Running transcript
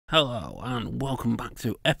Hello and welcome back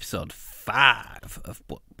to episode 5 of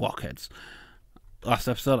Blockheads. Last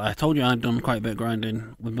episode I told you I'd done quite a bit of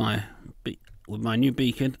grinding with my new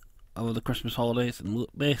beacon over the Christmas holidays, and look,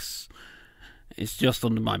 this is just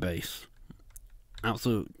under my base.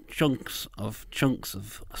 Absolute chunks of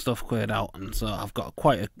stuff cleared out, and so I've got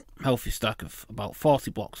quite a healthy stack of about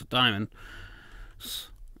 40 blocks of diamond.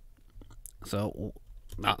 So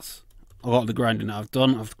that's a lot of the grinding that I've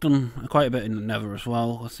done. I've done quite a bit in the nether as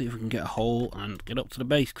well. Let's see if we can get a hole and get up to the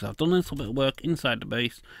base, because I've done a little bit of work inside the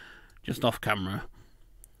base just off camera,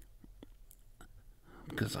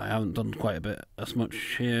 because I haven't done quite a bit as much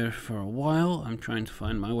here for a while. I'm trying to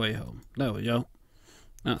find my way home. There we go,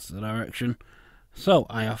 that's the direction. So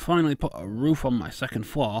I have finally put a roof on my second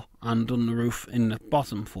floor and done the roof in the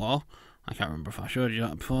bottom floor. I can't remember if I showed you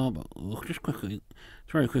that before, but look, just quickly,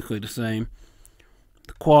 it's very quickly the same.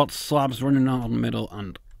 The quartz slabs running out on the middle,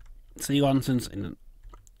 and sea lanterns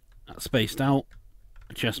spaced out.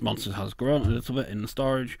 The chest monster has grown a little bit in the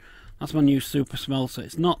storage. That's my new super smelter.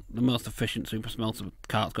 It's not the most efficient super smelter, with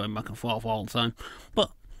carts going back and forth all the time, but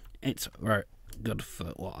it's very good for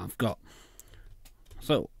what I've got.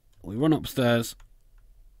 So we run upstairs,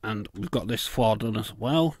 and we've got this floor done as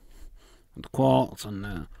well. The quartz and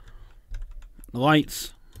the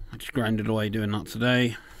lights. I just grinded away doing that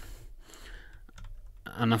today,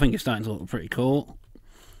 and I think it's starting to look pretty cool.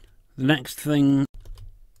 The next thing,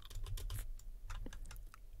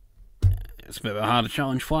 it's a bit of a harder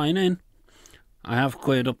challenge flying in. I have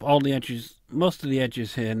cleared up all the edges, most of the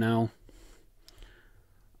edges here now,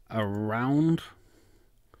 around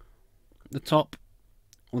the top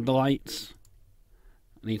with the lights.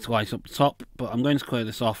 I need to light up the top, but I'm going to clear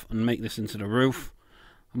this off and make this into the roof.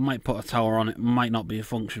 I might put a tower on it. Might not be a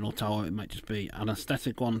functional tower, it might just be an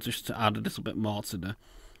aesthetic one, just to add a little bit more to the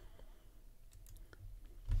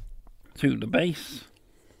base.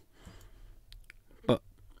 But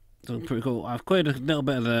it's pretty cool. I've cleared a little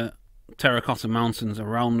bit of the terracotta mountains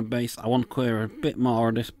around the base. I want to clear a bit more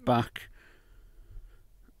of this back,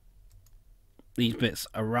 these bits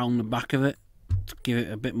around the back of it, to give it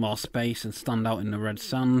a bit more space and stand out in the red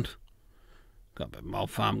sand. Got a bit more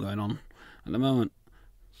farm going on at the moment,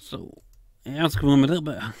 so it has become a little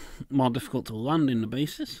bit more difficult to land in the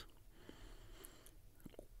bases,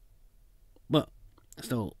 but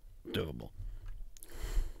still doable.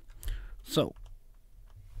 So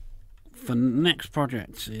for the next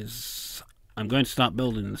project is I'm going to start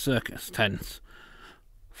building the circus tent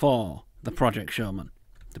for the Project Showman,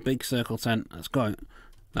 the big circle tent that's going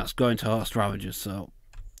to host Ravagers. So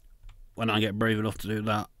when I get brave enough to do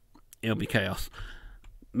that, it'll be chaos.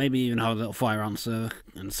 Maybe even have a little fly around the server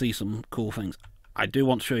and see some cool things. I do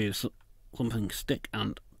want to show you something Stick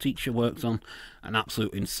and Teacher worked on, an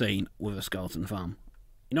absolute insane with a skeleton farm.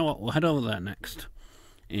 You know what, we'll head over there next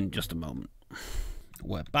in just a moment.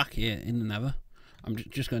 We're back here in the nether. I'm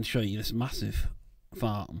just going to show you this massive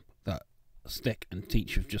farm that Stick and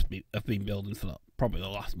Teach have been building for probably the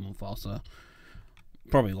last month or so.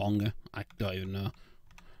 Probably longer, I don't even know.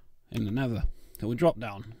 In the nether. So we drop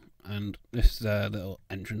down, and this little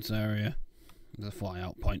entrance area, there's a fly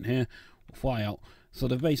out point here. We'll fly out. So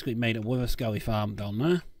they've basically made a wither skelly farm down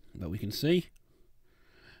there that we can see.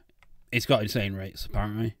 It's got insane rates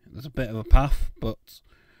apparently. There's a bit of a path, but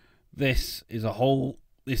this is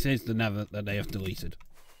the nether that they have deleted.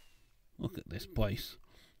 Look at this place.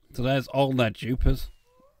 So there's all their dupers.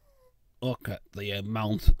 Look at the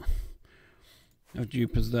amount of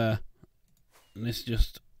dupers there. And this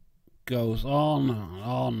just goes on and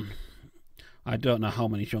on. I don't know how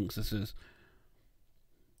many chunks this is.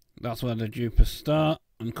 That's where the dupers start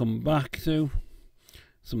and come back to.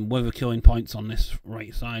 Some wither killing points on this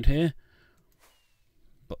right side here.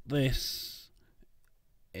 But this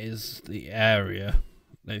is the area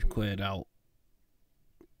they've cleared out.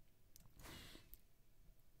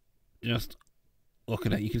 Just look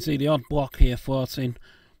at it. You can see the odd block here floating,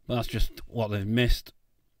 but that's just what they've missed,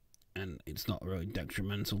 and it's not really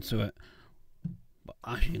detrimental to it. But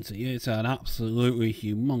as you can see, it's an absolutely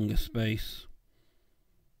humongous space.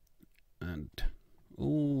 And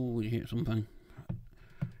oh, you hear something?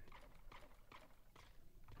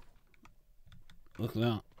 Look at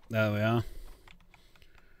that. There we are.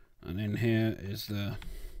 And in here is the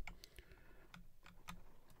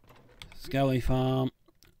skelly farm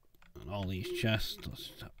and all these chests.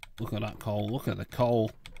 Look at that coal. Look at the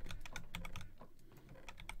coal.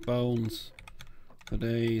 Bones for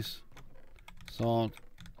days. Sword.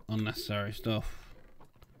 Unnecessary stuff.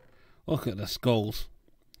 Look at the skulls.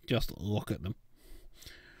 Just look at them.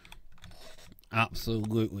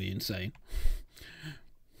 Absolutely insane.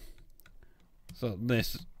 So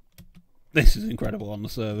this This is incredible on the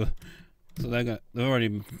server. So they've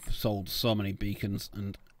already sold so many beacons,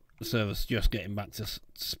 and the server's just getting back to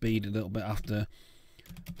speed a little bit after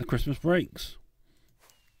the Christmas breaks.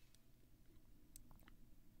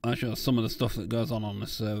 I'll show some of the stuff that goes on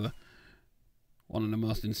this server. One of the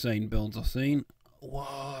most insane builds I've seen.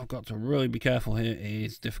 Whoa, I've got to really be careful here. It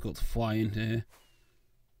is difficult to fly into here.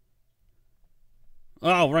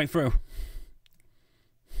 Oh, right through.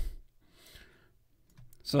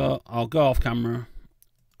 So I'll go off camera.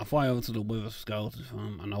 I'll fly over to the Wither Skeleton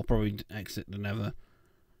Farm, and I'll probably exit the Nether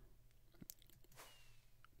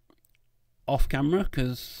off camera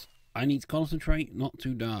because I need to concentrate not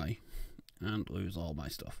to die and lose all my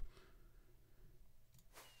stuff.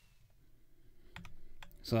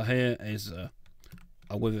 So here is a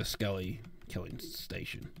Wither Skelly killing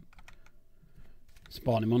station.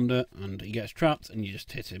 Spawn him under, and he gets trapped, and you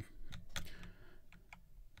just hit him.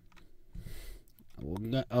 We'll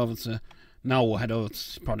get over to. Now we'll head over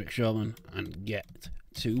to Project Showman and get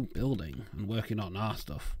to building and working on our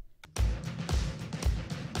stuff.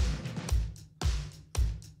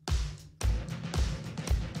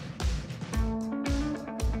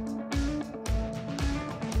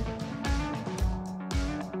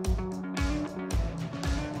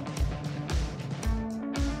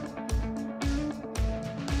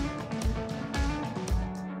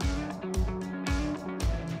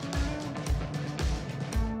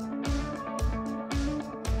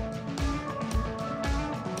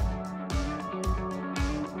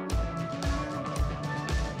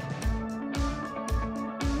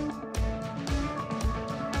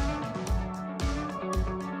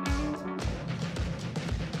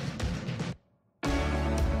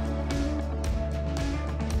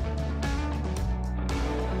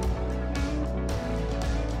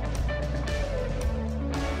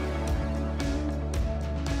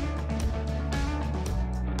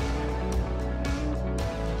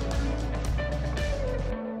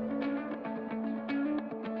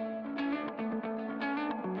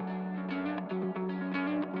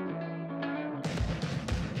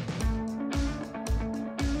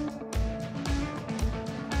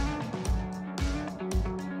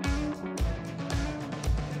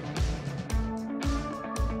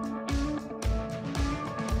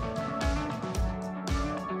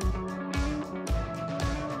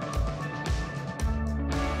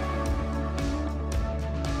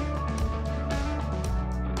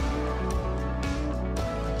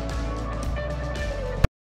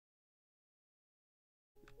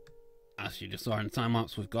 As you just saw in the time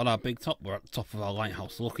lapse, we've got our big top. We're at the top of our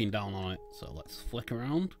lighthouse looking down on it. So let's flick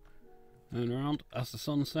around, turn around as the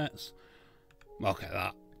sun sets. Look at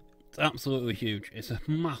that. It's absolutely huge. It's a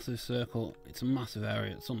massive circle. It's a massive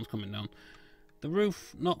area. The sun's coming down. The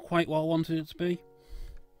roof, not quite what I wanted it to be,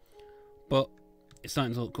 but it's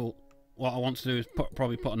starting to look cool. What I want to do is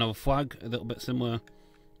probably put another flag, a little bit similar,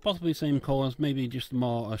 possibly same colours, maybe just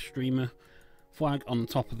more a streamer flag on the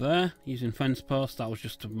top of there, using fence posts. That was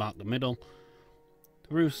just to mark the middle.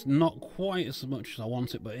 The roof's not quite as much as I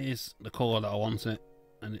want it, but it is the colour that I want it,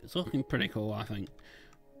 and it's looking pretty cool, I think.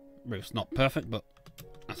 Roof's not perfect, but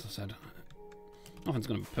as I said, nothing's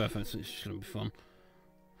going to be perfect, so it's just going to be fun.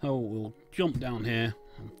 So we'll jump down here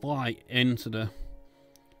and fly into the...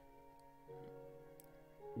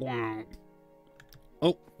 Wow.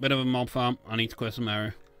 Oh, bit of a mob farm. I need to clear some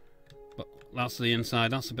area. But that's the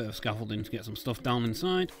inside. That's a bit of scaffolding to get some stuff down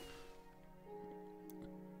inside.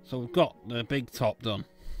 So we've got the big top done.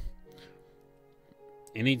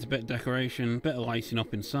 It needs a bit of decoration, a bit of lighting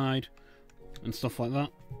up inside, and stuff like that.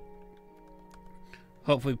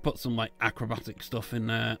 Hopefully put some like acrobatic stuff in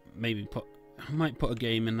there. Maybe I might put a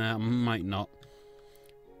game in there. I might not.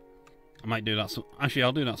 I might do that. Actually,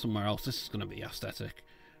 I'll do that somewhere else. This is going to be aesthetic.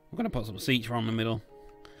 We're going to put some seats around the middle.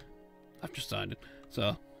 I've just decided.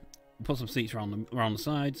 So, put some seats around the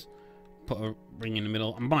sides. Put a ring in the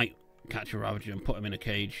middle. I might catch a Ravager and put him in a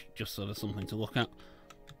cage just so there's something to look at.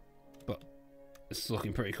 But it's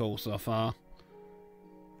looking pretty cool so far.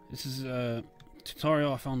 This is a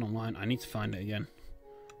tutorial I found online. I need to find it again.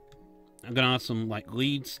 I'm going to add some like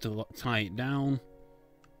leads to tie it down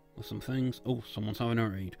with some things. Oh, someone's having a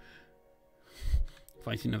raid.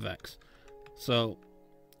 Fighting a Vex. So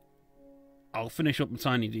I'll finish up the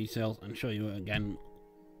tiny details and show you it again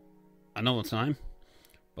another time.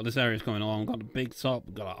 But this area is coming along. We've got a big top,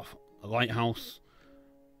 we've got a lighthouse.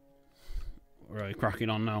 We're really cracking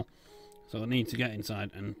on now. So I need to get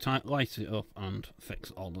inside and light it up and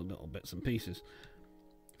fix all the little bits and pieces.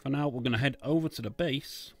 For now, we're going to head over to the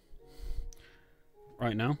base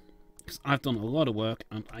right now, because I've done a lot of work,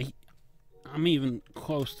 and I'm even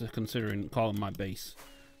close to considering calling my base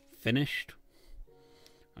finished.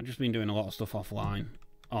 I've just been doing a lot of stuff offline,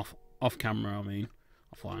 off camera. I mean,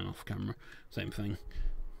 offline, off camera, same thing.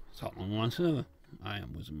 It's not an online server. I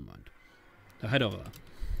am Wizard Mind. So head over there.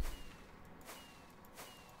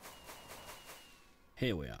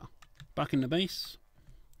 Here we are, back in the base.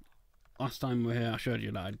 Last time we were here, I showed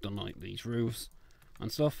you that I'd done like these roofs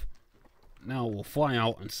and stuff. Now we'll fly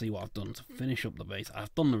out and see what I've done to finish up the base.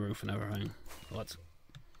 I've done the roof and everything. So let's.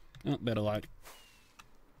 Oh, bit of lag.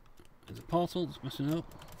 There's a portal that's messing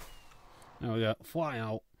up. There we go. Fly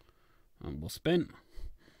out and we'll spin.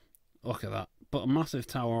 Look at that. Put a massive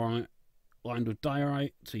tower on it, lined with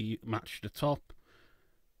diorite to match the top.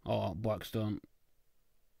 Or blackstone.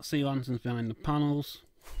 Sea lanterns behind the panels.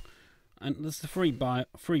 And there's the three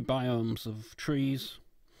biomes of trees.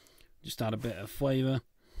 Just add a bit of flavour.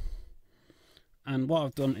 And what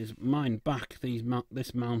I've done is mine back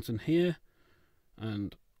this mountain here.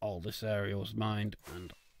 And all this area was mined.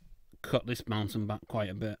 And cut this mountain back quite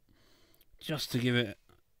a bit. Just to give it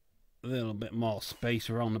a little bit more space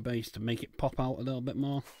around the base to make it pop out a little bit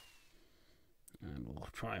more. And we'll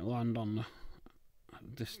try and land on the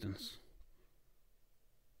distance.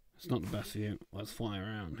 It's not the best view. Let's fly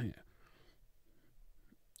around here.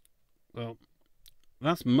 Well,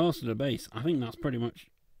 that's most of the base. I think that's pretty much...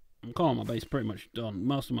 I'm calling my base pretty much done.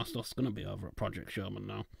 Most of my stuff's going to be over at Project Showman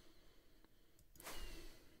now.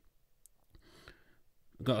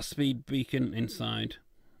 I've got a speed beacon inside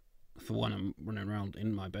for when I'm running around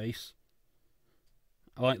in my base.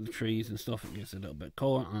 I like the trees and stuff. It gives a little bit of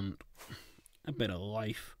colour and a bit of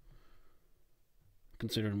life.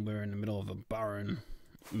 Considering we're in the middle of a barren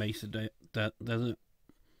mesa desert.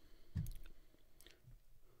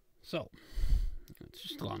 So, let's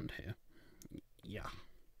just land here. Yeah.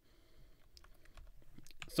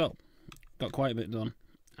 So, got quite a bit done,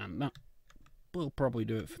 and that will probably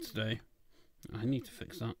do it for today. I need to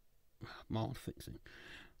fix that. More fixing.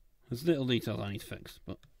 There's little details I need to fix,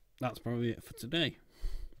 but that's probably it for today.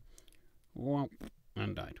 Whomp,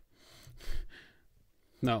 and died.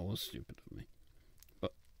 That was stupid of me.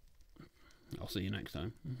 But I'll see you next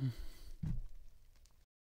time.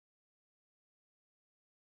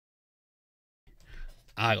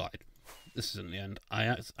 I lied. This isn't the end.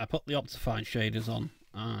 I put the Optifine shaders on,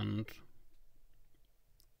 and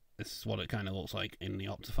this is what it kind of looks like in the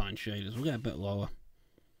Optifine shaders. We'll get a bit lower.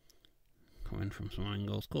 Coming from some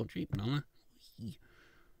angles. Called Jeep, don't I?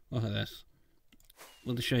 Look at this.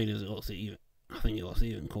 With the shaders, it looks even. I think it looks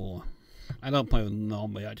even cooler. I don't play with them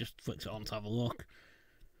normally. I just flick it on to have a look,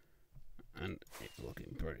 and it's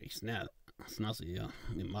looking pretty snazzy,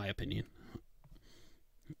 in my opinion.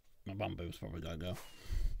 My bamboo's probably gotta go.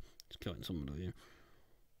 It's killing some of the view.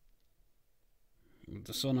 With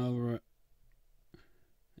the sun over it,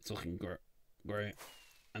 it's looking great.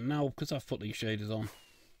 And now, because I've put these shaders on,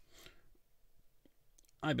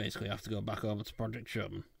 I basically have to go back over to Project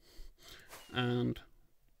Showman and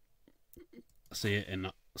see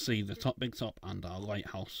the big top and our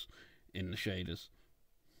lighthouse in the shaders.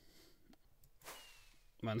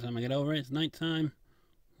 By the time I get over it, it's night time.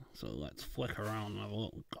 So let's flick around and have a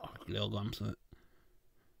little glimpse of it.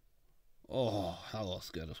 Oh, that looks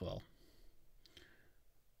good as well.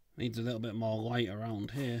 Needs a little bit more light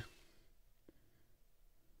around here,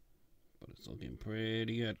 but it's looking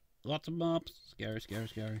pretty good. Lots of mobs. Scary, scary,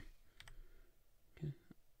 scary. Okay.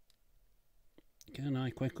 Can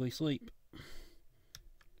I quickly sleep?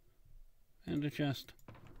 And a chest.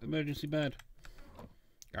 Emergency bed.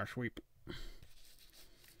 Gotta sweep.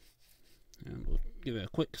 And we'll give it a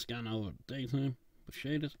quick scan over daytime with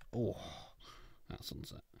shaders. Oh, that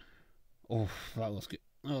sunset. Oh, that looks good.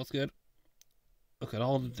 That looks good. Look at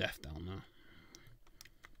all the death down there.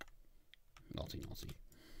 Naughty, naughty.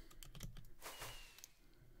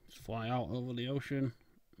 Just fly out over the ocean.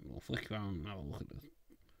 We'll flick around and have a look at this.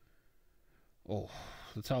 Oh,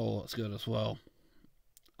 the tower looks good as well.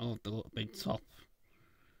 I love the big top.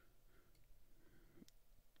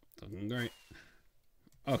 Looking great.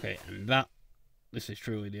 Okay, and this is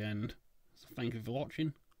truly the end. So thank you for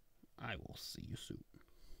watching. I will see you soon.